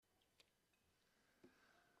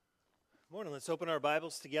Morning. Let's open our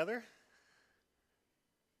Bibles together.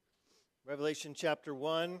 Revelation chapter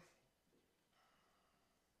 1.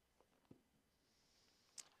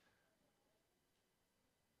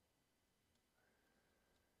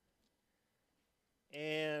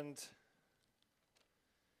 And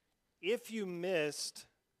if you missed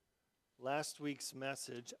last week's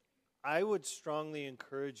message, I would strongly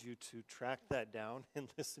encourage you to track that down and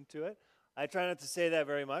listen to it. I try not to say that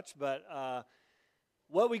very much, but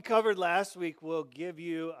what we covered last week will give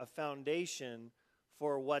you a foundation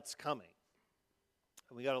for what's coming.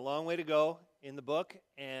 We got a long way to go in the book,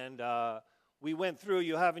 and we went through,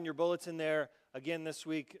 you have in your bulletin there, again this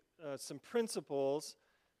week, some principles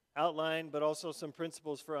outlined, but also some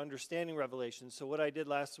principles for understanding Revelation. So what I did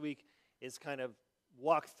last week is kind of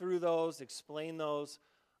walk through those, explain those,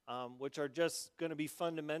 which are just going to be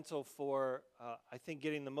fundamental for, I think,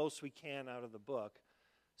 getting the most we can out of the book.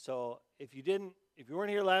 So if you weren't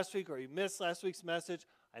here last week or you missed last week's message,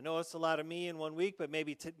 I know it's a lot of me in 1 week, but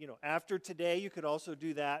maybe after today you could also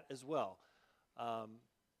do that as well,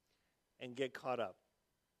 and get caught up.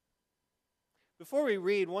 Before we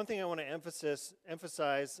read, one thing I want to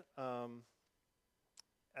emphasize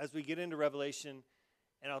as we get into Revelation,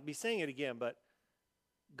 and I'll be saying it again, but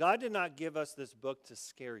God did not give us this book to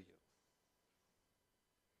scare you.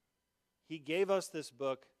 He gave us this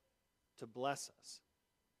book to bless us.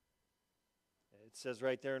 It says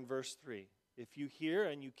right there in verse 3, if you hear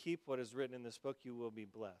and you keep what is written in this book, you will be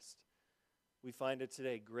blessed. We find it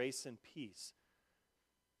today, grace and peace.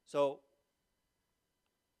 So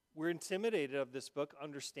we're intimidated of this book,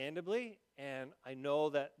 understandably, and I know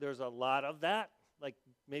that there's a lot of that, like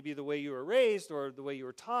maybe the way you were raised or the way you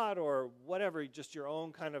were taught or whatever, just your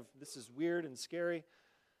own kind of, this is weird and scary.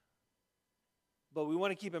 But we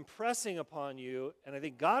want to keep impressing upon you, and I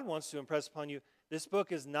think God wants to impress upon you, this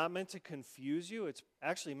book is not meant to confuse you. It's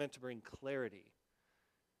actually meant to bring clarity.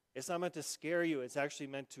 It's not meant to scare you. It's actually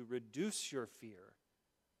meant to reduce your fear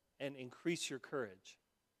and increase your courage.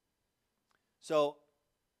 So,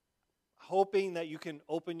 hoping that you can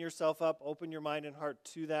open yourself up, open your mind and heart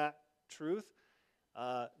to that truth,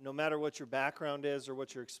 no matter what your background is or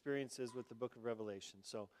what your experience is with the book of Revelation.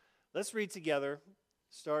 So, let's read together,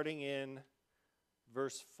 starting in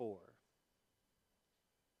verse 4.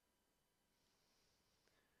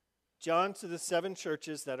 John, to the 7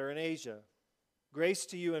 churches that are in Asia, grace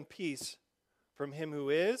to you and peace from him who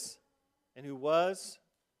is, and who was,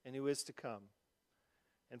 and who is to come,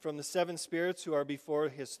 and from the 7 spirits who are before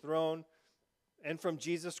his throne, and from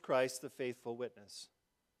Jesus Christ, the faithful witness,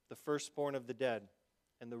 the firstborn of the dead,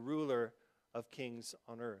 and the ruler of kings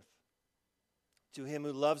on earth. To him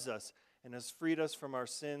who loves us and has freed us from our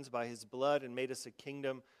sins by his blood and made us a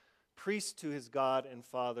kingdom, priest to his God and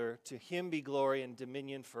Father, to him be glory and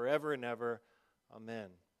dominion forever and ever. Amen.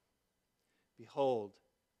 Behold,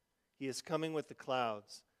 he is coming with the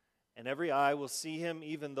clouds, and every eye will see him,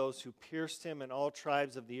 even those who pierced him, and all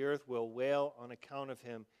tribes of the earth will wail on account of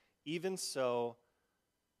him. Even so,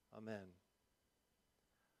 amen.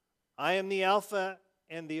 I am the Alpha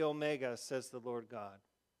and the Omega, says the Lord God,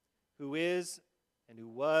 who is, and who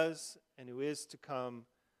was, and who is to come,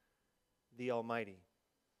 the Almighty.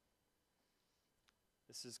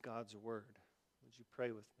 This is God's word. Would you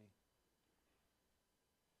pray with me?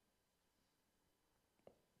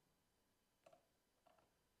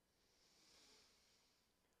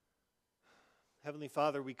 Heavenly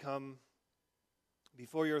Father, we come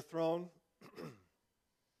before your throne,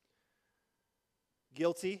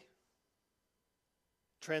 guilty,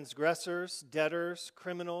 transgressors, debtors,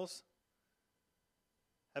 criminals,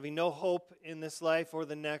 having no hope in this life or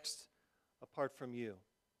the next apart from you.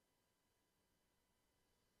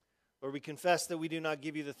 Lord, we confess that we do not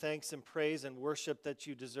give you the thanks and praise and worship that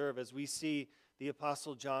you deserve as we see the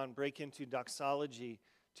Apostle John break into doxology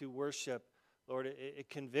to worship. Lord, it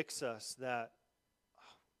convicts us that,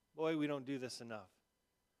 boy, we don't do this enough.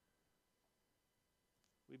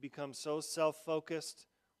 We become so self-focused.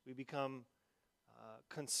 We become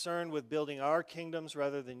concerned with building our kingdoms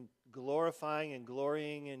rather than glorifying and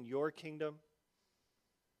glorying in your kingdom.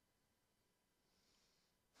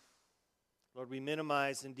 Lord, we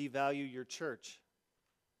minimize and devalue your church,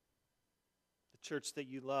 the church that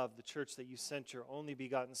you love, the church that you sent your only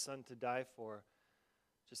begotten Son to die for,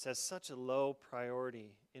 just has such a low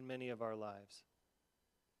priority in many of our lives.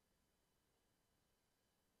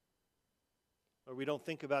 Lord, we don't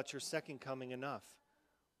think about your second coming enough.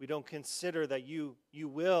 We don't consider that you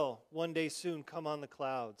will one day soon come on the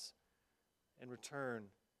clouds and return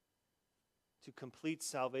to complete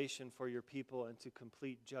salvation for your people and to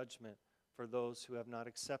complete judgment for those who have not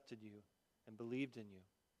accepted you and believed in you.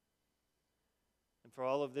 And for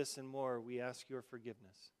all of this and more, we ask your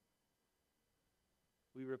forgiveness.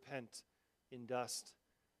 We repent in dust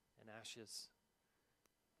and ashes.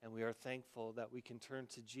 And we are thankful that we can turn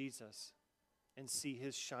to Jesus and see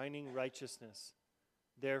his shining righteousness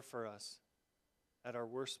there for us at our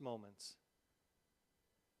worst moments.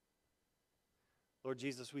 Lord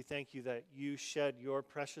Jesus, we thank you that you shed your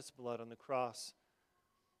precious blood on the cross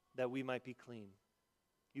that we might be clean.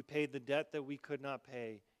 You paid the debt that we could not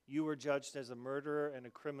pay. You were judged as a murderer and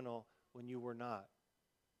a criminal when you were not,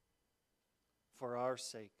 for our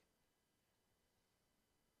sake.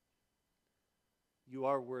 You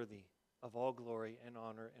are worthy of all glory and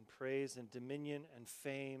honor and praise and dominion and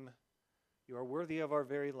fame. You are worthy of our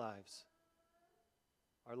very lives.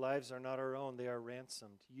 Our lives are not our own. They are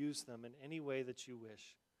ransomed. Use them in any way that you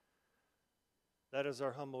wish. That is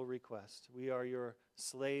our humble request. We are your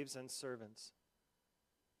slaves and servants.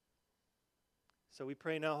 So we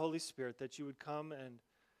pray now, Holy Spirit, that you would come and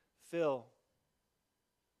fill.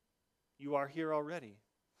 You are here already.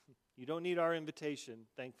 You don't need our invitation,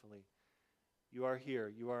 thankfully. You are here.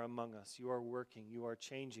 You are among us. You are working. You are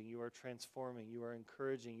changing. You are transforming. You are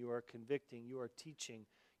encouraging. You are convicting. You are teaching.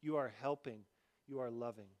 You are helping. You are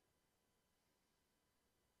loving.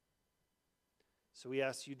 So we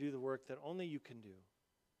ask you do the work that only you can do.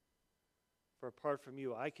 For apart from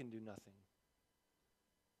you, I can do nothing.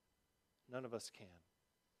 None of us can.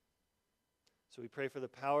 So we pray for the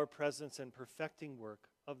power, presence, and perfecting work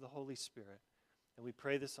of the Holy Spirit. And we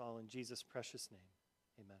pray this all in Jesus' precious name.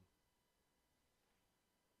 Amen.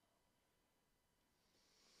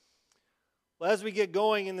 Well, as we get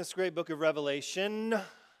going in this great book of Revelation,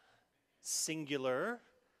 singular,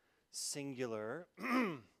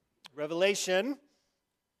 Revelation,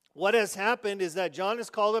 what has happened is that John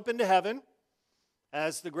is called up into heaven,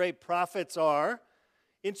 as the great prophets are,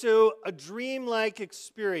 into a dreamlike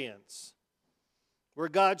experience where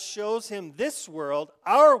God shows him this world,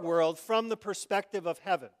 our world, from the perspective of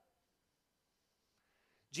heaven.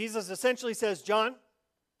 Jesus essentially says, John,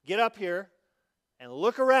 get up here and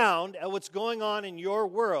look around at what's going on in your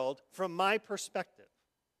world from my perspective.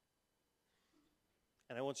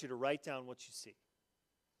 And I want you to write down what you see.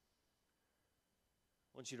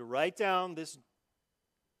 I want you to write down this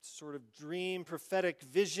sort of dream, prophetic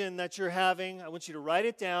vision that you're having. I want you to write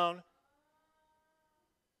it down.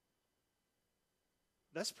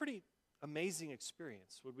 That's a pretty amazing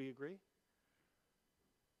experience. Would we agree?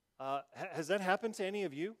 Has that happened to any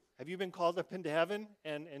of you? Have you been called up into heaven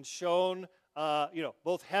and shown,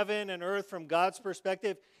 both heaven and earth from God's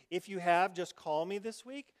perspective? If you have, just call me this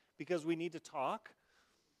week because we need to talk.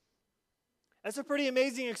 That's a pretty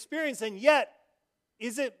amazing experience, and yet,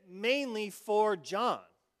 is it mainly for John?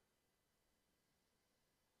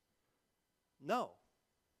 No.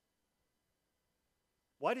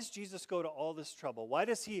 Why does Jesus go to all this trouble? Why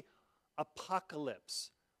does he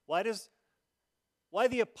apocalypse? Why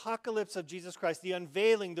the apocalypse of Jesus Christ, the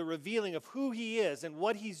unveiling, the revealing of who he is and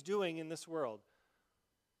what he's doing in this world?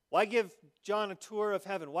 Why give John a tour of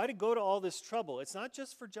heaven? Why to go to all this trouble? It's not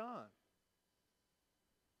just for John.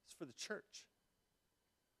 It's for the church.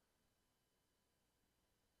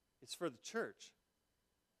 It's for the church.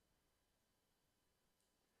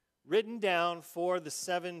 Written down for the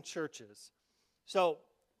 7 churches. So,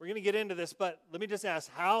 we're going to get into this, but let me just ask,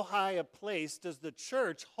 how high a place does the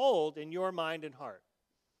church hold in your mind and heart?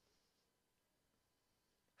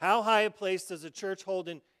 How high a place does the church hold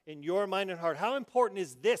in your mind and heart? How important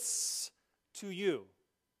is this to you?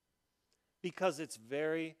 Because it's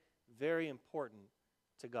very, very important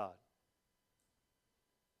to God.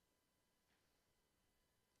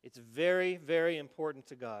 It's very, very important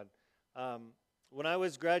to God. When I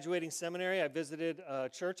was graduating seminary, I visited a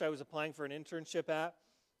church I was applying for an internship at,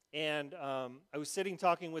 and I was sitting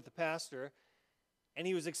talking with the pastor, and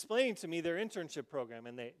he was explaining to me their internship program,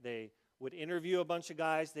 and they would interview a bunch of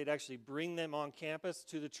guys. They'd actually bring them on campus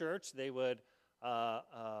to the church. They would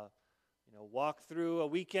walk through a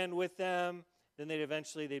weekend with them. Then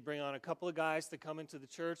they'd bring on a couple of guys to come into the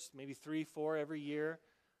church, maybe 3, 4 every year.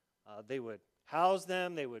 They would house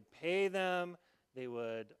them, they would pay them, they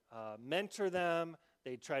would mentor them,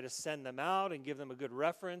 they'd try to send them out and give them a good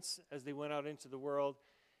reference as they went out into the world.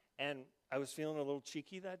 And I was feeling a little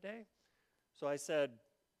cheeky that day. So I said,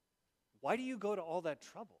 why do you go to all that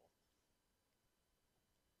trouble?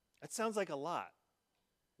 That sounds like a lot.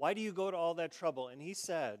 Why do you go to all that trouble? And he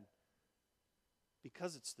said,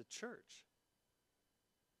 because it's the church.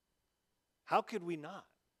 How could we not?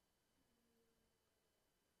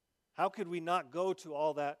 How could we not go to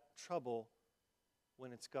all that trouble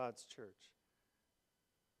when it's God's church?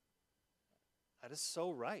 That is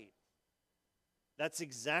so right. That's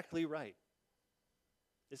exactly right.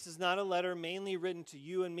 This is not a letter mainly written to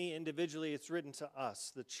you and me individually. It's written to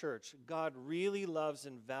us, the church. God really loves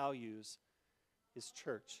and values his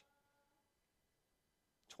church.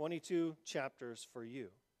 22 chapters for you.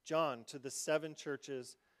 John, to the 7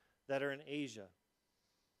 churches that are in Asia.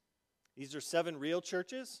 These are 7 real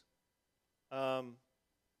churches, but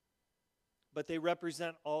they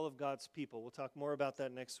represent all of God's people. We'll talk more about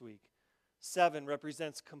that next week. 7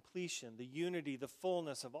 represents completion, the unity, the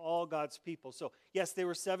fullness of all God's people. So, yes, they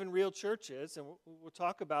were 7 real churches, and we'll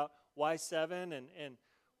talk about why 7 and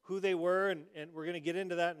who they were, and we're going to get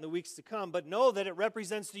into that in the weeks to come. But know that it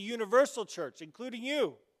represents the universal church, including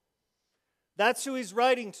you. That's who he's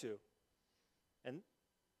writing to. And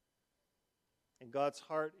God's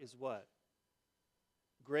heart is what?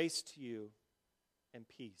 Grace to you and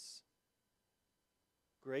peace.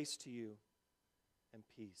 Grace to you and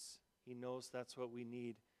peace. He knows that's what we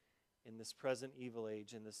need in this present evil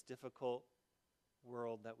age, in this difficult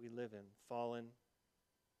world that we live in. Fallen,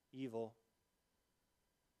 evil,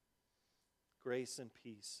 grace and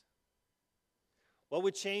peace. What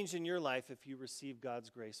would change in your life if you received God's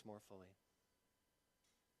grace more fully?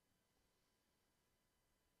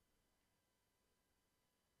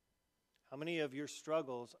 How many of your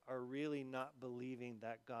struggles are really not believing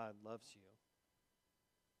that God loves you?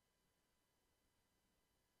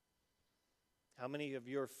 How many of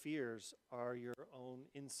your fears are your own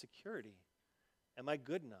insecurity? Am I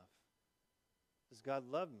good enough? Does God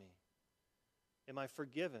love me? Am I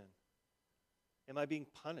forgiven? Am I being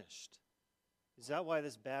punished? Is that why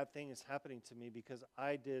this bad thing is happening to me? Because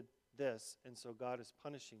I did this, and so God is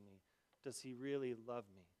punishing me. Does he really love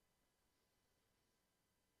me?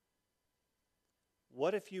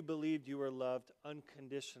 What if you believed you were loved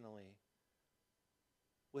unconditionally,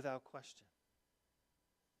 without question?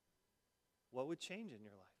 What would change in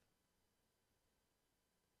your life?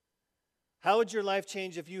 How would your life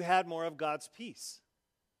change if you had more of God's peace?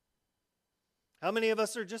 How many of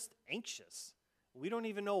us are just anxious? We don't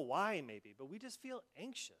even know why, maybe, but we just feel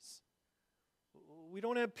anxious. We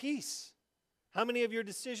don't have peace. How many of your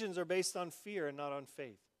decisions are based on fear and not on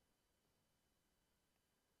faith?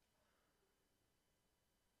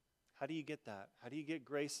 How do you get that? How do you get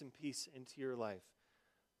grace and peace into your life?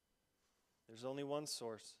 There's only one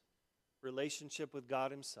source. Relationship with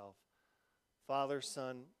God himself. Father,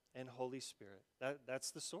 Son, and Holy Spirit. That's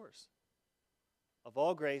the source of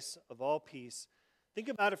all grace, of all peace. Think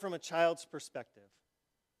about it from a child's perspective.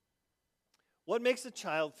 What makes a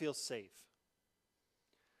child feel safe?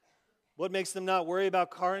 What makes them not worry about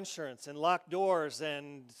car insurance and locked doors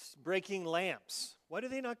and breaking lamps? Why do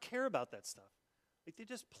they not care about that stuff? Like, they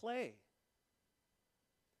just play.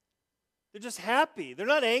 They're just happy. They're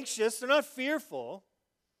not anxious. They're not fearful.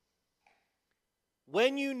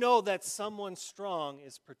 When you know that someone strong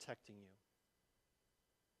is protecting you.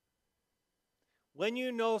 When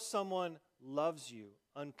you know someone loves you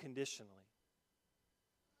unconditionally.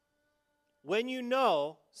 When you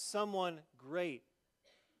know someone great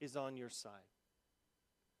is on your side.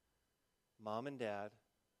 Mom and dad,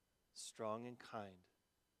 strong and kind,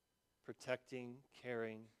 protecting,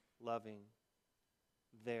 caring, loving,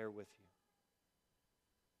 there with you.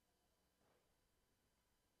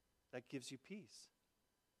 That gives you peace.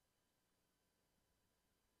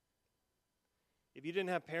 If you didn't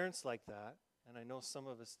have parents like that, and I know some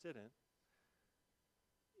of us didn't,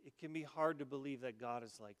 it can be hard to believe that God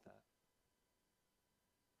is like that.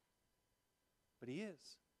 But he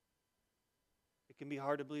is. It can be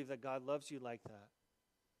hard to believe that God loves you like that.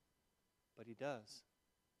 But he does.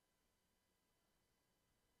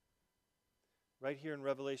 Right here in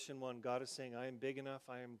Revelation 1, God is saying, I am big enough,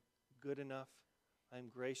 I am good enough, I am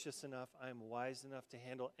gracious enough, I am wise enough to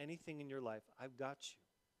handle anything in your life. I've got you.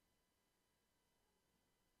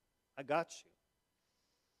 I got you.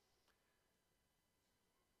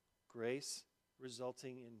 Grace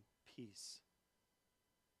resulting in peace.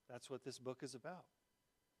 That's what this book is about.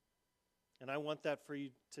 And I want that for you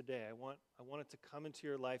today. I want it to come into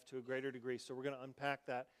your life to a greater degree. So we're going to unpack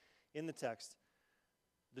that in the text.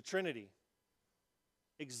 The Trinity.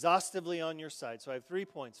 Exhaustively on your side. So I have 3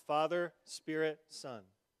 points. Father, Spirit, Son.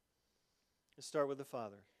 Let's start with the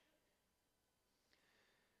Father.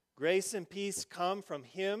 Grace and peace come from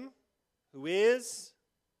him who is,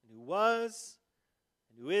 and who was,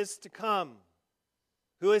 and who is to come.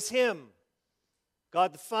 Who is him?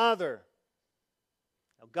 God the Father.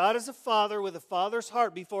 Now, God is a father with a father's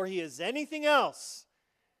heart before he is anything else.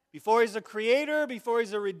 Before he's a creator, before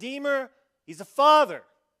he's a redeemer, he's a father.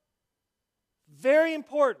 Very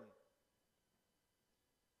important.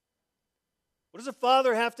 What does a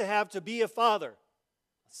father have to be a father?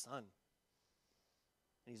 A son.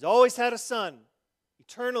 And he's always had a son.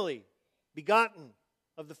 eternally begotten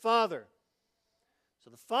of the Father. So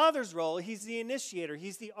the Father's role, he's the initiator,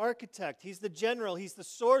 he's the architect, he's the general, he's the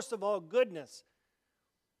source of all goodness.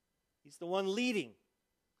 He's the one leading.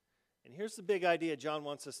 And here's the big idea John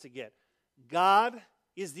wants us to get. God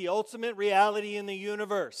is the ultimate reality in the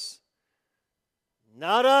universe.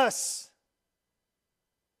 Not us.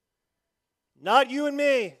 Not you and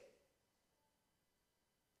me.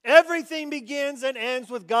 Everything begins and ends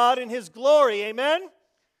with God and His glory. Amen?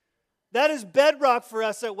 That is bedrock for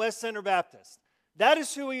us at West Center Baptist. That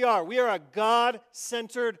is who we are. We are a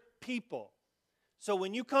God-centered people. So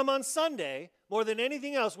when you come on Sunday, more than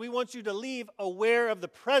anything else, we want you to leave aware of the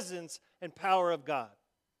presence and power of God.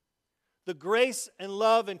 The grace and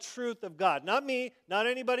love and truth of God. Not me, not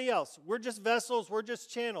anybody else. We're just vessels, we're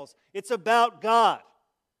just channels. It's about God.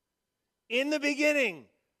 In the beginning,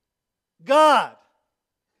 God.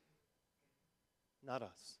 Not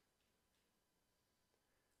us.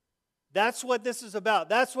 That's what this is about.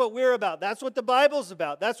 That's what we're about. That's what the Bible's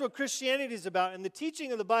about. That's what Christianity is about. And the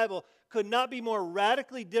teaching of the Bible could not be more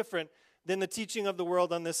radically different than the teaching of the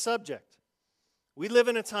world on this subject. We live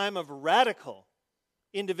in a time of radical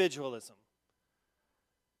individualism.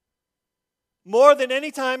 More than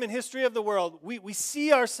any time in history of the world, we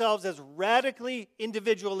see ourselves as radically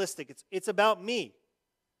individualistic. It's about me.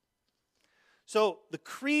 So the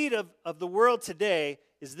creed of the world today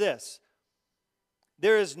is this.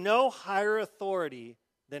 There is no higher authority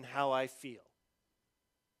than how I feel.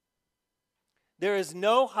 There is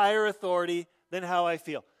no higher authority than how I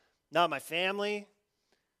feel. Not my family,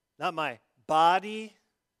 not my body,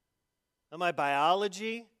 not my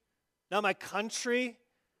biology, not my country,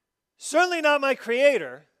 certainly not my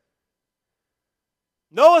Creator.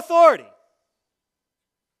 No authority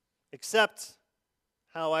except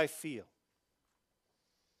how I feel.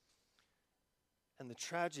 And the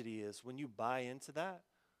tragedy is when you buy into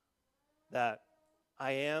that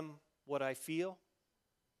I am what I feel,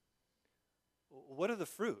 what are the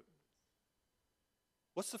fruit?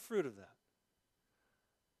 What's the fruit of that?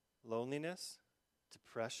 Loneliness,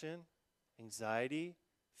 depression, anxiety,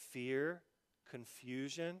 fear,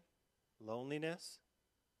 confusion, loneliness.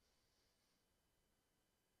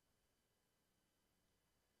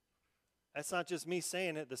 That's not just me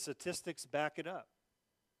saying it, the statistics back it up.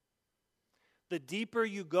 The deeper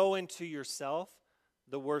you go into yourself,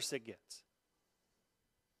 the worse it gets.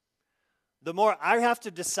 The more I have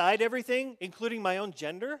to decide everything, including my own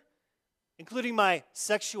gender, including my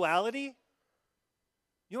sexuality.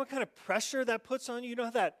 You know what kind of pressure that puts on you? You know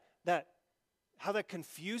how that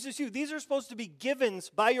confuses you? These are supposed to be givens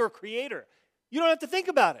by your Creator. You don't have to think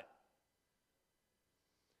about it.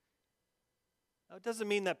 Now, it doesn't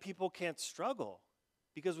mean that people can't struggle,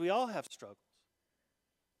 because we all have struggles.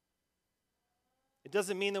 It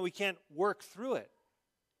doesn't mean that we can't work through it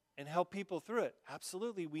and help people through it.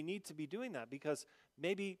 Absolutely, we need to be doing that, because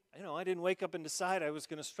maybe, I didn't wake up and decide I was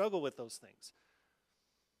going to struggle with those things.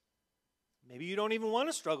 Maybe you don't even want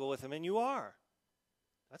to struggle with them, and you are.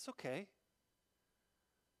 That's okay.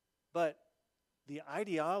 But the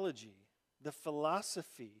ideology, the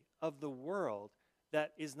philosophy of the world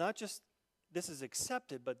that is not just, this is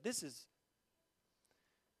accepted, but this is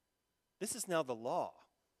now the law.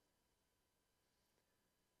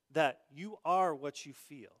 That you are what you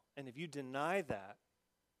feel. And if you deny that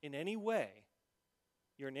in any way,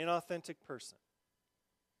 you're an inauthentic person.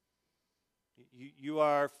 You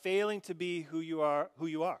are failing to be who you are.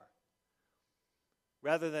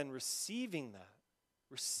 Rather than receiving that,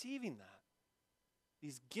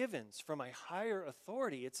 these givens from a higher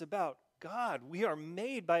authority, it's about God. We are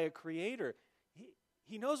made by a Creator.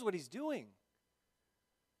 He knows what He's doing.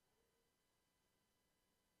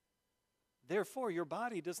 Therefore, your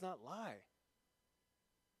body does not lie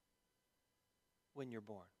when you're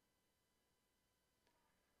born.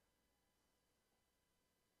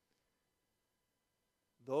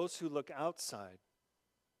 Those who look outside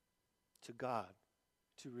to God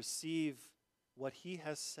to receive what He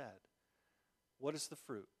has said, what is the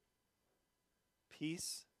fruit?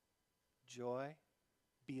 Peace, joy,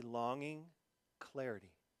 belonging,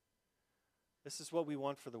 clarity. This is what we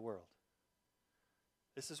want for the world.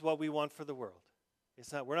 This is what we want for the world.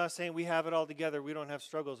 We're not saying we have it all together, we don't have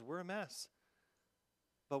struggles. We're a mess.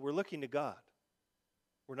 But we're looking to God.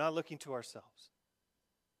 We're not looking to ourselves.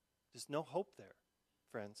 There's no hope there,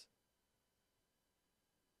 friends.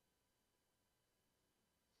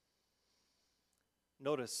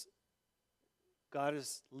 Notice, God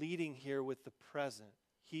is leading here with the present.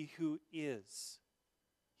 He who is.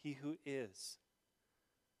 He who is.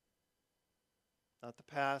 Not the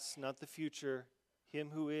past, not the future.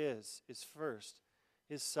 Him who is first.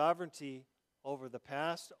 His sovereignty over the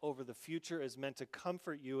past, over the future, is meant to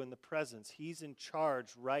comfort you in the presence. He's in charge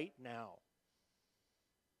right now.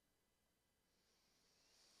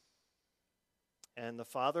 And the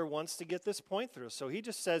Father wants to get this point through. So he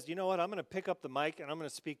just says, you know what, I'm going to pick up the mic and I'm going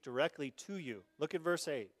to speak directly to you. Look at verse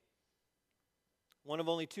 8. One of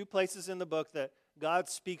only 2 places in the book that God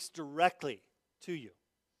speaks directly to you.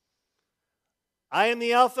 I am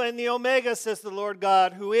the Alpha and the Omega, says the Lord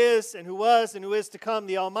God, who is and who was and who is to come,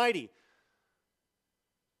 the Almighty.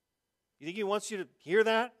 You think he wants you to hear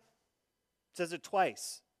that? It says it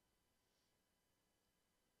twice.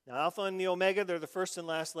 Now, Alpha and the Omega, they're the first and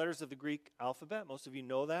last letters of the Greek alphabet. Most of you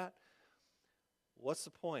know that. What's the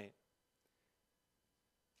point?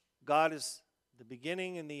 God is the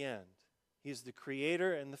beginning and the end. He's the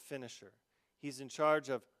creator and the finisher. He's in charge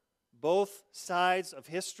of both sides of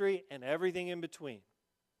history and everything in between.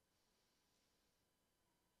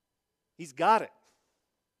 He's got it.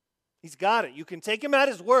 He's got it. You can take him at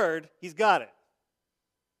his word. He's got it.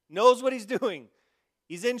 Knows what he's doing.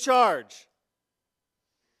 He's in charge.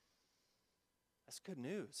 That's good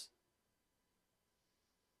news.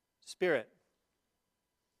 Spirit.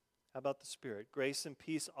 How about the Spirit? Grace and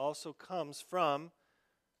peace also comes from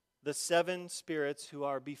the 7 spirits who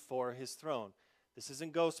are before his throne. This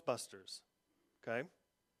isn't Ghostbusters, okay?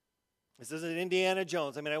 This isn't Indiana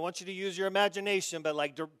Jones. I mean, I want you to use your imagination, but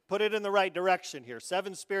put it in the right direction here.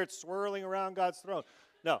 7 spirits swirling around God's throne.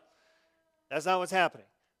 No, that's not what's happening.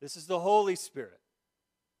 This is the Holy Spirit.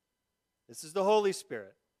 This is the Holy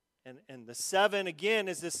Spirit. And the 7, again,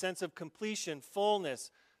 is this sense of completion,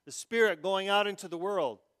 fullness, the Spirit going out into the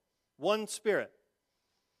world. One Spirit.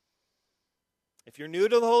 If you're new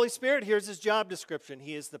to the Holy Spirit, here's his job description.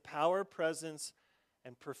 He is the power, presence,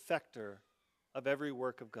 and perfecter of every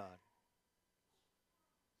work of God.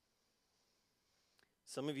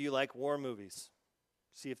 Some of you like war movies.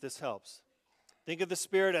 See if this helps. Think of the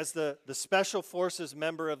Spirit as the special forces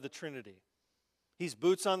member of the Trinity. He's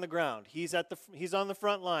boots on the ground. He's on the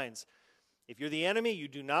front lines. If you're the enemy, you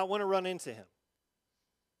do not want to run into him.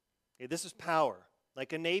 Okay, this is power.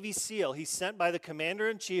 Like a Navy SEAL, he's sent by the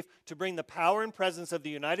commander-in-chief to bring the power and presence of the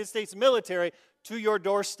United States military to your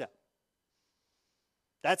doorstep.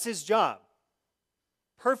 That's his job.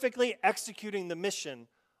 Perfectly executing the mission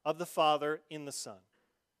of the Father in the Son.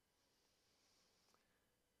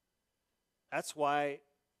 That's why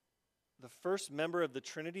the first member of the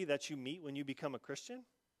Trinity that you meet when you become a Christian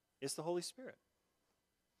is the Holy Spirit.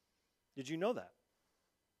 Did you know that?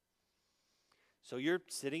 So you're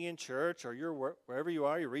sitting in church or you're wherever you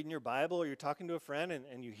are, you're reading your Bible or you're talking to a friend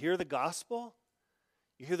and you hear the gospel.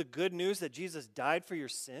 You hear the good news that Jesus died for your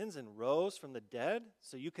sins and rose from the dead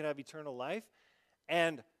so you could have eternal life.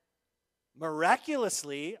 And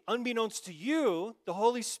miraculously, unbeknownst to you, the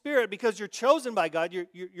Holy Spirit, because you're chosen by God,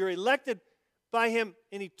 you're elected by him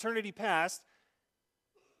in eternity past,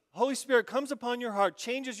 the Holy Spirit comes upon your heart,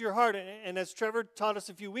 changes your heart, and as Trevor taught us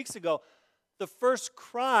a few weeks ago, the first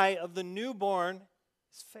cry of the newborn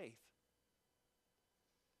is faith.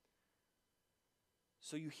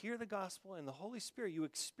 So you hear the gospel and the Holy Spirit, you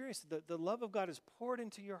experience the love of God is poured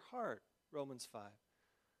into your heart, Romans 5.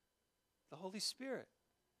 The Holy Spirit.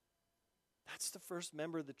 That's the first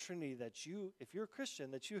member of the Trinity that you, if you're a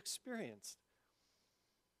Christian, that you experienced.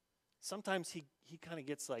 Sometimes he kind of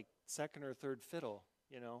gets like second or third fiddle,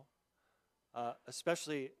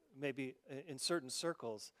 especially maybe in certain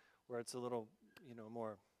circles where it's a little,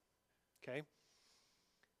 more, okay?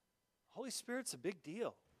 Holy Spirit's a big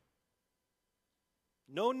deal.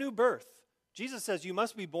 No new birth. Jesus says you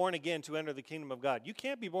must be born again to enter the kingdom of God. You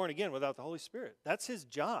can't be born again without the Holy Spirit. That's his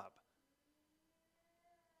job.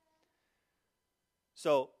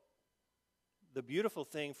 So, the beautiful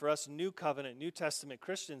thing for us New Covenant, New Testament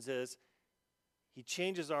Christians is he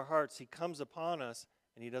changes our hearts, he comes upon us,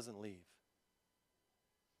 and he doesn't leave.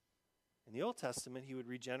 In the Old Testament, he would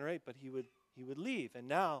regenerate, but he would leave. And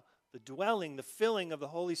now, the dwelling, the filling of the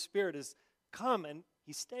Holy Spirit is come, and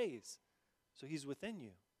he stays. So he's within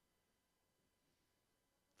you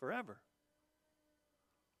forever.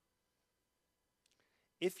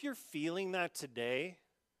 If you're feeling that today,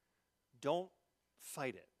 don't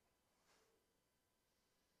fight it.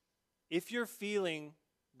 If you're feeling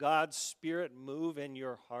God's Spirit move in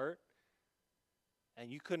your heart,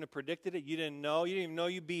 and you couldn't have predicted it, you didn't even know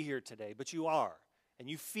you'd be here today, but you are, and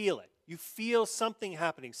you feel it. You feel something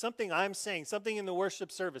happening, something I'm saying, something in the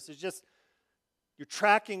worship service. It's just, you're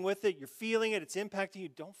tracking with it, you're feeling it, it's impacting you.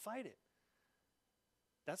 Don't fight it.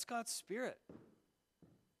 That's God's Spirit.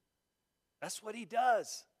 That's what he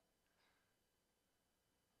does.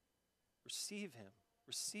 Receive him.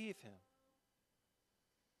 Receive him.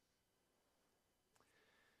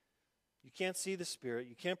 You You can't see the Spirit.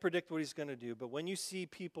 You can't predict what he's going to do. But when you see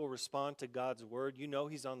people respond to God's word, you know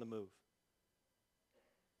he's on the move.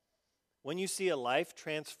 When you see a life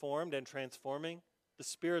transformed and transforming, the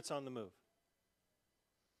Spirit's on the move.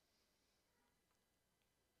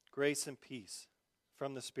 Grace and peace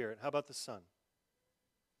from the Spirit. How about the Son?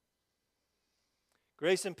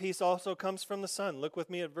 Grace and peace also comes from the Son. Look with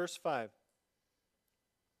me at verse 5.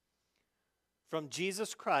 From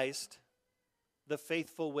Jesus Christ, the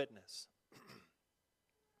faithful witness.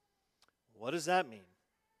 What does that mean?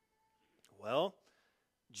 Well,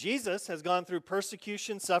 Jesus has gone through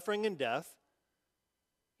persecution, suffering, and death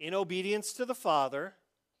in obedience to the Father,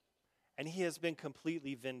 and he has been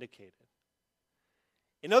completely vindicated.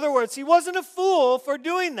 In other words, he wasn't a fool for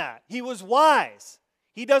doing that. He was wise.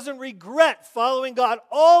 He doesn't regret following God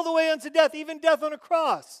all the way unto death, even death on a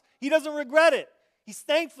cross. He doesn't regret it. He's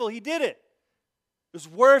thankful he did it. It was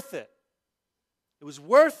worth it. It was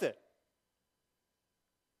worth it.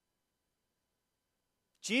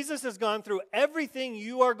 Jesus has gone through everything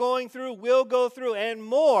you are going through, will go through, and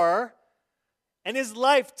more. And his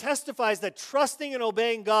life testifies that trusting and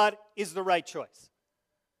obeying God is the right choice.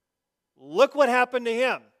 Look what happened to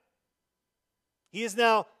him. He is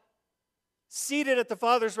now seated at the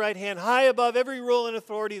Father's right hand, high above every rule and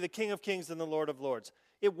authority, the King of Kings and the Lord of Lords.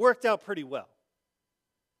 It worked out pretty well.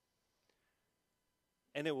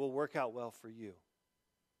 And it will work out well for you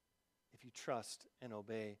if you trust and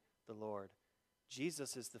obey the Lord.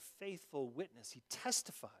 Jesus is the faithful witness. He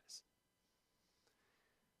testifies.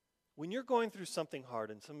 When you're going through something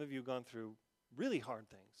hard, and some of you have gone through really hard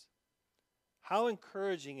things, how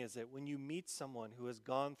encouraging is it when you meet someone who has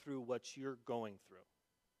gone through what you're going through?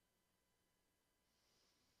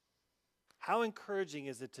 How encouraging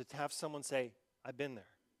is it to have someone say, I've been there?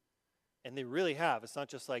 And they really have. It's not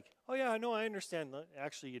just like, oh yeah, I know, I understand.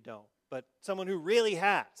 Actually, you don't. But someone who really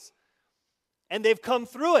has. And they've come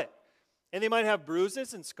through it. And they might have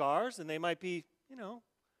bruises and scars, and they might be,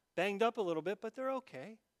 banged up a little bit, but they're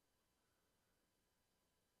okay.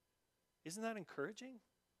 Isn't that encouraging?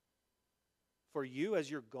 For you as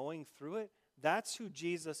you're going through it, that's who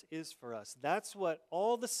Jesus is for us. That's what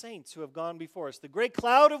all the saints who have gone before us, the great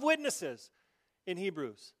cloud of witnesses in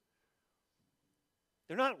Hebrews,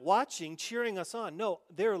 they're not watching, cheering us on. No,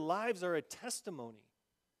 their lives are a testimony.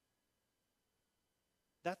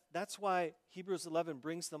 That's why Hebrews 11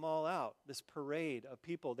 brings them all out, this parade of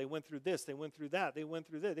people. They went through this, they went through that, they went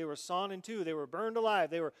through this. They were sawn in two, they were burned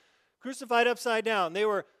alive, they were crucified upside down, they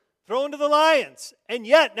were thrown to the lions, and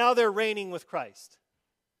yet now they're reigning with Christ.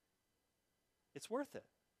 It's worth it.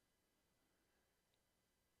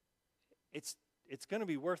 It's going to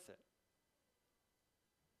be worth it.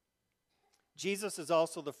 Jesus is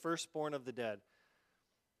also the firstborn of the dead.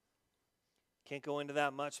 Can't go into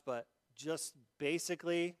that much, but just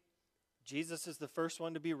basically, Jesus is the first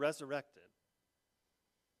one to be resurrected.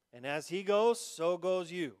 And as he goes, so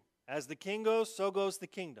goes you. As the king goes, so goes the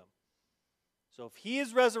kingdom. So if he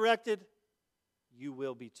is resurrected, you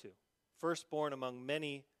will be too. Firstborn among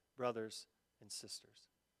many brothers and sisters.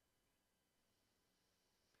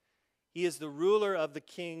 He is the ruler of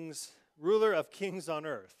kings on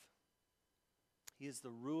earth. He is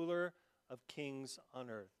the ruler of kings on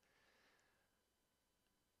earth.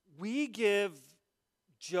 We give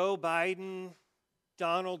Joe Biden,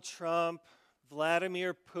 Donald Trump,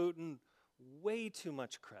 Vladimir Putin way too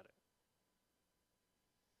much credit.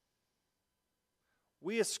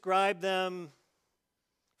 We ascribe them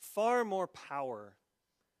far more power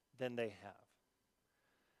than they have.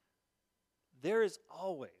 There is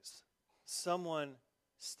always someone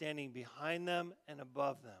standing behind them and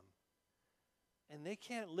above them. And they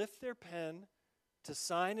can't lift their pen to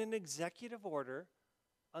sign an executive order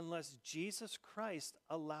unless Jesus Christ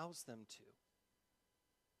allows them to.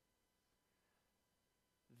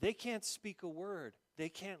 They can't speak a word. They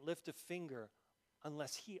can't lift a finger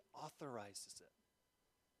unless he authorizes it.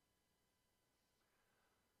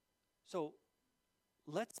 So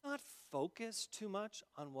let's not focus too much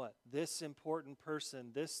on what this important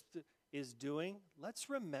person, is doing. Let's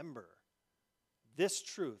remember this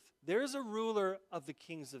truth. There is a ruler of the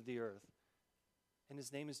kings of the earth, and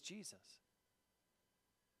his name is Jesus.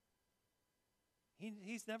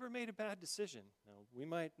 He's never made a bad decision. Now, we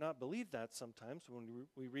might not believe that sometimes when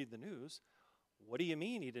we read the news. What do you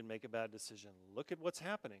mean he didn't make a bad decision? Look at what's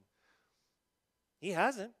happening. He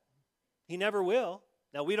hasn't. He never will.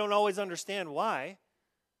 Now, we don't always understand why,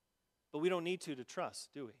 but we don't need to trust,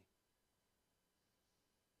 do we?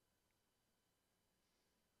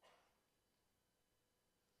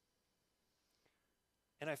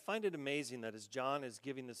 And I find it amazing that as John is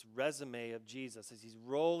giving this resume of Jesus, as he's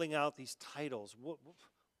rolling out these titles,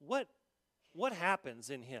 what what happens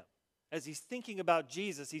in him as he's thinking about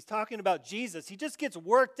Jesus? He's talking about Jesus. He just gets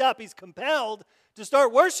worked up. He's compelled to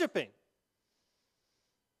start worshiping.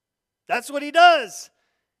 That's what he does.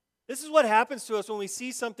 This is what happens to us when we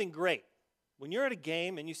see something great. When you're at a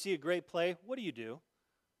game and you see a great play, what do?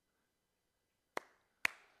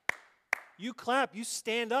 You clap, you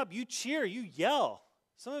stand up, you cheer, you yell.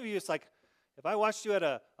 Some of you, it's like, if I watched you at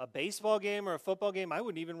a baseball game or a football game, I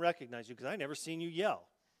wouldn't even recognize you because I never seen you yell.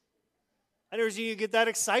 I never seen you get that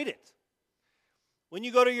excited. When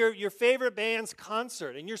you go to your favorite band's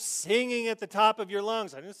concert and you're singing at the top of your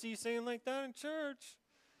lungs, I didn't see you singing like that in church.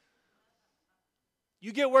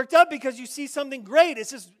 You get worked up because you see something great. It's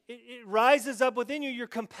just, it rises up within you. You're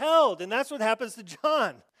compelled, and that's what happens to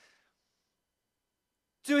John.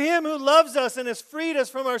 To him who loves us and has freed us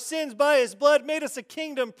from our sins by his blood, made us a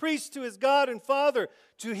kingdom, priests to his God and Father.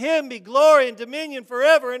 To him be glory and dominion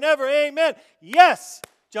forever and ever. Amen. Yes,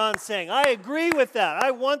 John's saying, I agree with that.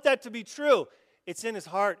 I want that to be true. It's in his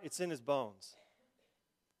heart. It's in his bones.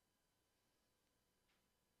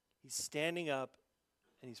 He's standing up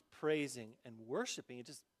and he's praising and worshiping. It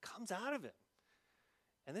just comes out of him.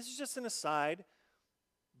 And this is just an aside,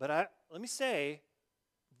 but let me say,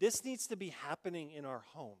 this needs to be happening in our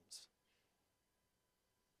homes.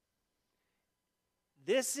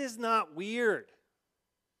 This is not weird.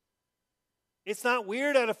 It's not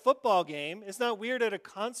weird at a football game. It's not weird at a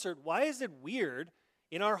concert. Why is it weird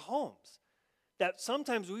in our homes? That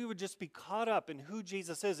sometimes we would just be caught up in who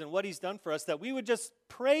Jesus is and what he's done for us, that we would just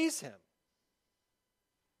praise him.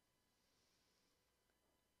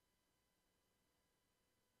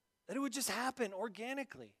 That it would just happen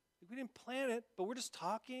organically. We didn't plan it, but we're just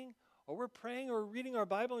talking, or we're praying, or reading our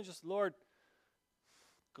Bible, and just, Lord,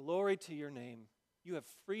 glory to your name. You have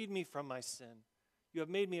freed me from my sin. You have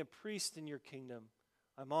made me a priest in your kingdom.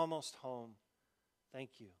 I'm almost home.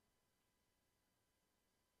 Thank you.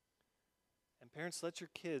 And parents, let your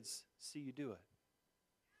kids see you do it.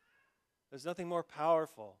 There's nothing more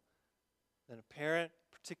powerful than a parent,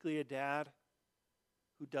 particularly a dad,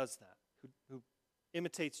 who does that, who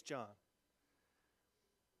imitates John.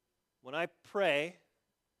 When I pray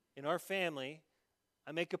in our family,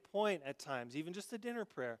 I make a point at times, even just a dinner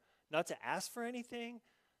prayer, not to ask for anything,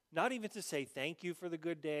 not even to say thank you for the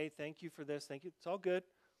good day, thank you for this, thank you, it's all good,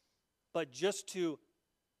 but just to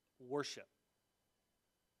worship.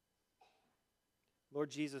 Lord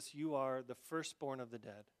Jesus, you are the firstborn of the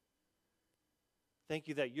dead. Thank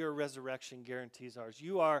you that your resurrection guarantees ours.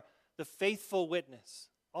 You are the faithful witness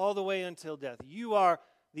all the way until death. You are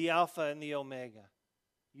the Alpha and the Omega.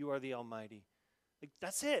 You are the Almighty. Like,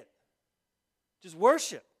 that's it. Just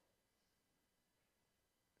worship.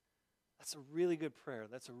 That's a really good prayer.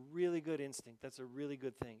 That's a really good instinct. That's a really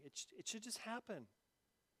good thing. It should just happen.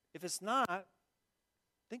 If it's not,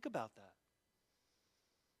 think about that.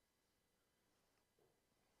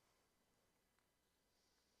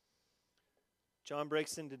 John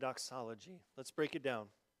breaks into doxology. Let's break it down.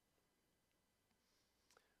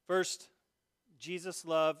 First, Jesus'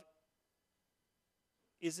 love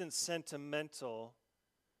isn't sentimental,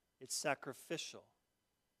 it's sacrificial.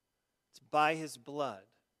 It's by his blood.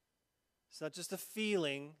 It's not just a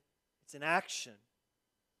feeling, it's an action.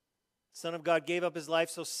 The Son of God gave up his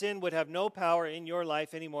life so sin would have no power in your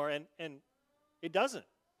life anymore, and it doesn't.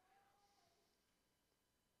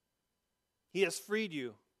 He has freed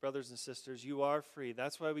you, brothers and sisters. You are free.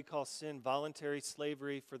 That's why we call sin voluntary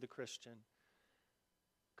slavery for the Christian,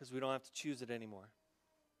 because we don't have to choose it anymore.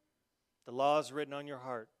 The law is written on your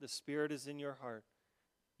heart. The Spirit is in your heart.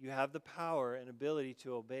 You have the power and ability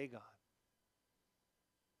to obey God.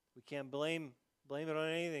 We can't blame it on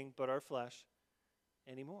anything but our flesh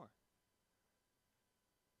anymore.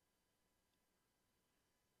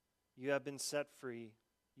 You have been set free.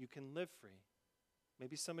 You can live free.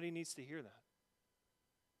 Maybe somebody needs to hear that.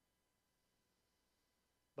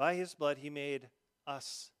 By his blood, he made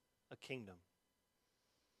us a kingdom.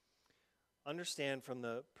 Understand, from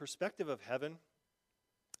the perspective of heaven,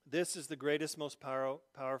 this is the greatest, most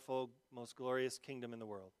powerful, most glorious kingdom in the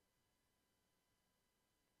world.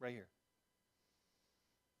 Right here.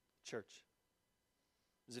 Church.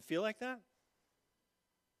 Does it feel like that?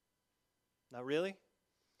 Not really?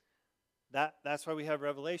 That's why we have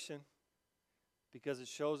Revelation, because it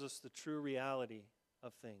shows us the true reality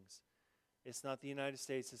of things. It's not the United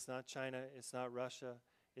States, it's not China, it's not Russia,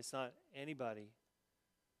 it's not anybody.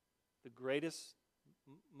 The greatest,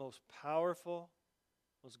 most powerful,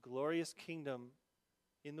 most glorious kingdom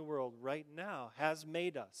in the world right now has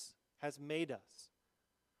made us,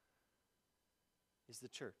 is the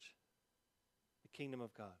church, the kingdom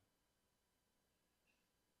of God.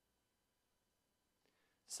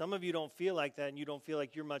 Some of you don't feel like that, and you don't feel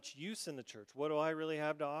like you're much use in the church. What do I really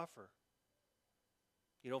have to offer?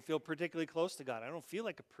 You don't feel particularly close to God. I don't feel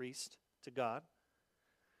like a priest to God.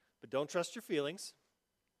 But don't trust your feelings.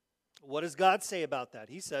 What does God say about that?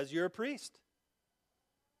 He says you're a priest.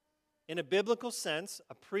 In a biblical sense,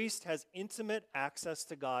 a priest has intimate access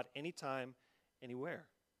to God anytime, anywhere.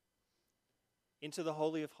 Into the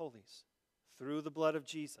Holy of Holies, through the blood of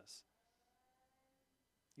Jesus.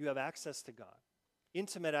 You have access to God.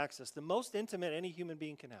 Intimate access, the most intimate any human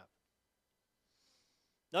being can have.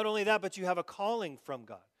 Not only that, but you have a calling from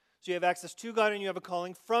God. So you have access to God and you have a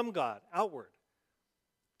calling from God, outward.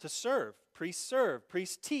 To serve.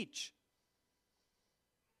 Priests teach.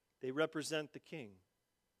 They represent the king.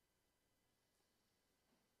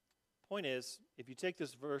 Point is, if you take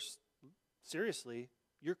this verse seriously,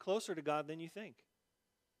 you're closer to God than you think.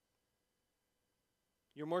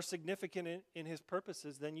 You're more significant in his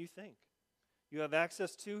purposes than you think. You have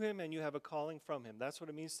access to him and you have a calling from him. That's what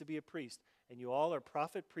it means to be a priest. And you all are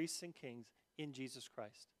prophet, priests, and kings in Jesus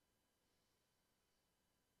Christ.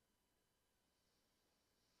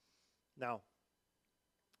 Now,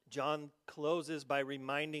 John closes by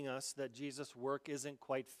reminding us that Jesus' work isn't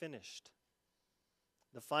quite finished.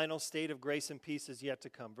 The final state of grace and peace is yet to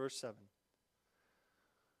come. Verse 7.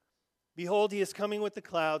 Behold, he is coming with the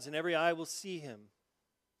clouds, and every eye will see him.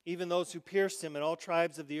 Even those who pierced him, and all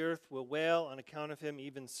tribes of the earth will wail on account of him.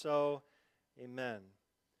 Even so, amen.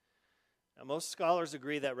 Now, most scholars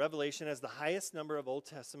agree that Revelation has the highest number of Old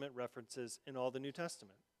Testament references in all the New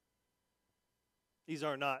Testament. These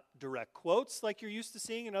are not direct quotes like you're used to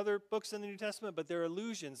seeing in other books in the New Testament, but they're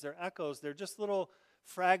allusions, they're echoes, they're just little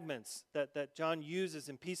fragments that John uses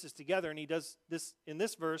and pieces together, and he does this in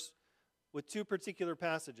this verse with two particular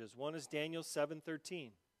passages. One is Daniel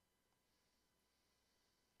 7:13.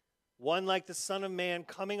 One like the Son of Man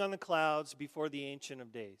coming on the clouds before the Ancient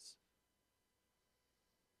of Days.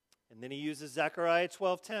 And then he uses Zechariah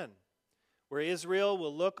 12:10, where Israel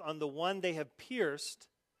will look on the one they have pierced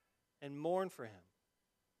and mourn for him.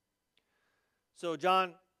 So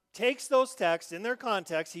John takes those texts in their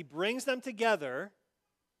context, he brings them together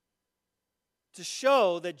to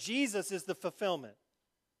show that Jesus is the fulfillment.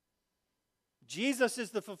 Jesus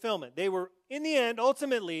is the fulfillment. They were, in the end,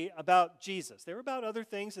 ultimately about Jesus. They were about other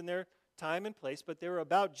things in their time and place, but they were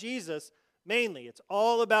about Jesus mainly. It's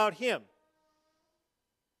all about him.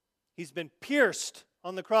 He's been pierced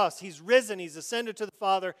on the cross. He's risen. He's ascended to the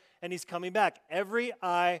Father, and he's coming back. Every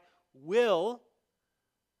eye will,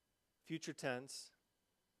 future tense,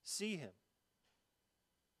 see him.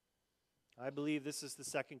 I believe this is the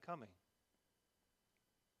second coming.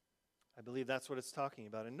 I believe that's what it's talking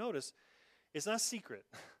about. And notice, it's not secret.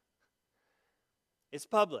 It's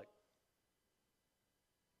public.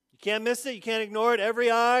 You can't miss it. You can't ignore it.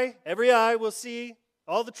 Every eye will see.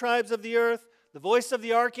 All the tribes of the earth. The voice of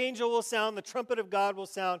the archangel will sound. The trumpet of God will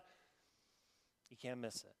sound. You can't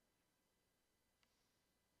miss it.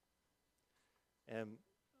 And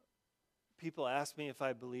people ask me if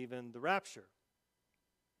I believe in the rapture.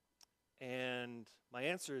 And my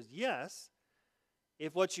answer is yes.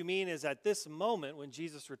 If what you mean is at this moment when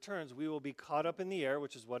Jesus returns, we will be caught up in the air,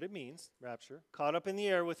 which is what it means, rapture, caught up in the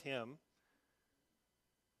air with him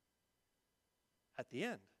at the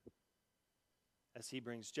end. As he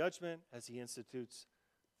brings judgment, as he institutes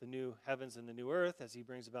the new heavens and the new earth, as he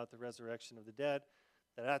brings about the resurrection of the dead,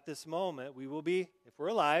 that at this moment we will be, if we're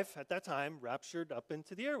alive at that time, raptured up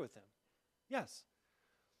into the air with him. Yes.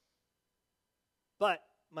 But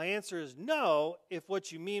my answer is no, if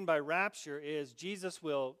what you mean by rapture is Jesus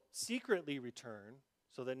will secretly return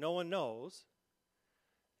so that no one knows,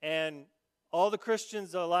 and all the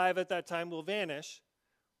Christians alive at that time will vanish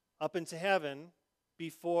up into heaven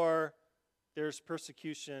before there's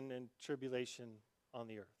persecution and tribulation on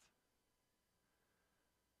the earth.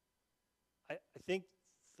 I think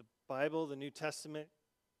the Bible, the New Testament,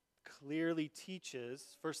 clearly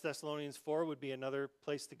teaches, 1 Thessalonians 4 would be another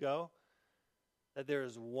place to go, that there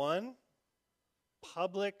is one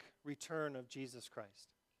public return of Jesus Christ.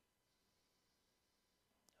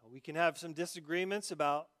 We can have some disagreements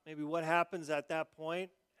about maybe what happens at that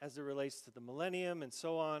point as it relates to the millennium and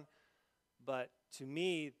so on, but to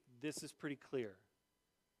me, this is pretty clear.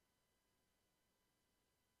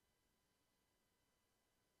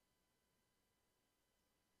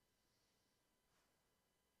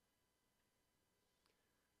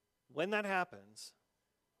 When that happens,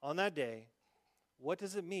 on that day, what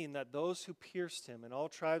does it mean that those who pierced him and all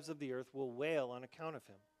tribes of the earth will wail on account of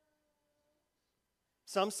him?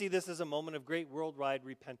 Some see this as a moment of great worldwide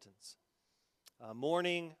repentance.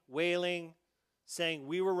 Mourning, wailing, saying,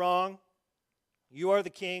 we were wrong, you are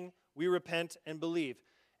the king, we repent and believe.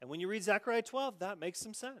 And when you read Zechariah 12, that makes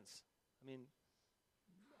some sense. I mean,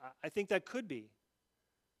 I think that could be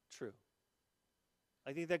true.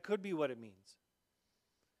 I think that could be what it means.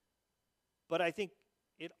 But I think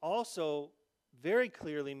it also very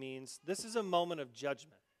clearly means this is a moment of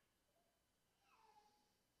judgment.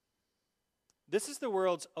 This is the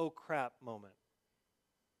world's oh crap moment.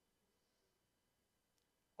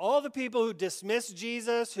 All the people who dismissed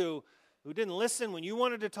Jesus, who didn't listen when you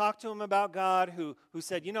wanted to talk to him about God, who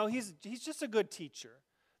said, he's just a good teacher.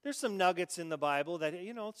 There's some nuggets in the Bible that,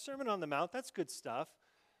 Sermon on the Mount, that's good stuff.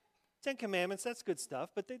 10 Commandments, that's good stuff.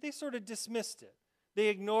 But they sort of dismissed it. They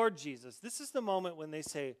ignored Jesus. This is the moment when they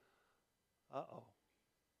say, uh-oh.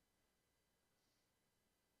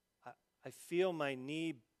 I feel my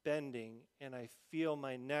knee bending and I feel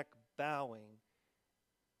my neck bowing,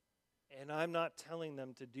 and I'm not telling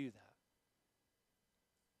them to do that.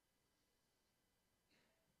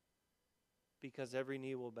 Because every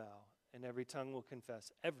knee will bow and every tongue will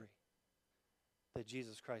confess, that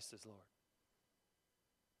Jesus Christ is Lord.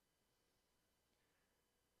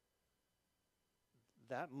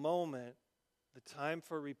 That moment, the time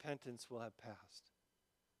for repentance will have passed.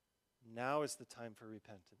 Now is the time for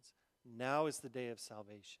repentance. Now is the day of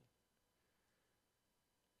salvation.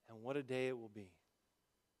 And what a day it will be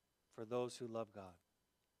for those who love God.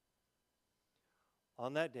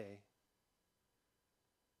 On that day,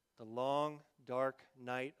 the long, dark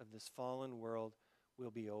night of this fallen world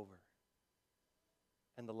will be over.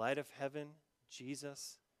 And the light of heaven,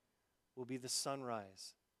 Jesus, will be the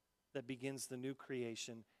sunrise that begins the new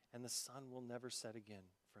creation, and the sun will never set again,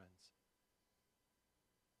 friends.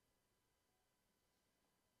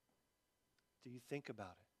 Do you think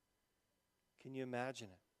about it? Can you imagine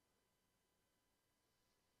it?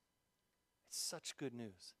 It's such good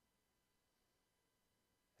news.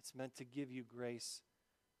 It's meant to give you grace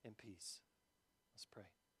and peace. Let's pray.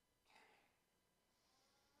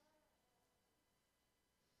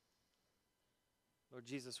 Lord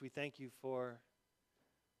Jesus, we thank you for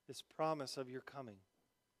this promise of your coming.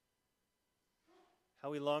 How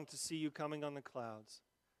we long to see you coming on the clouds.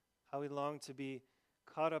 How we long to be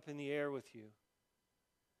caught up in the air with you.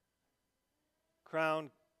 Crowned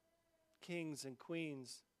kings and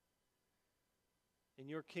queens in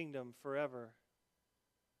your kingdom forever.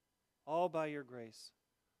 All by your grace.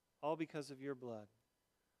 All because of your blood.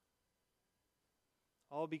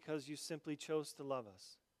 All because you simply chose to love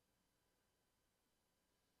us.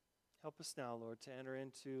 Help us now, Lord, to enter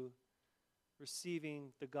into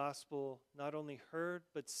receiving the gospel not only heard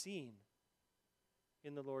but seen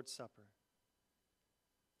in the Lord's Supper.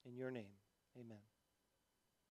 In your name, amen.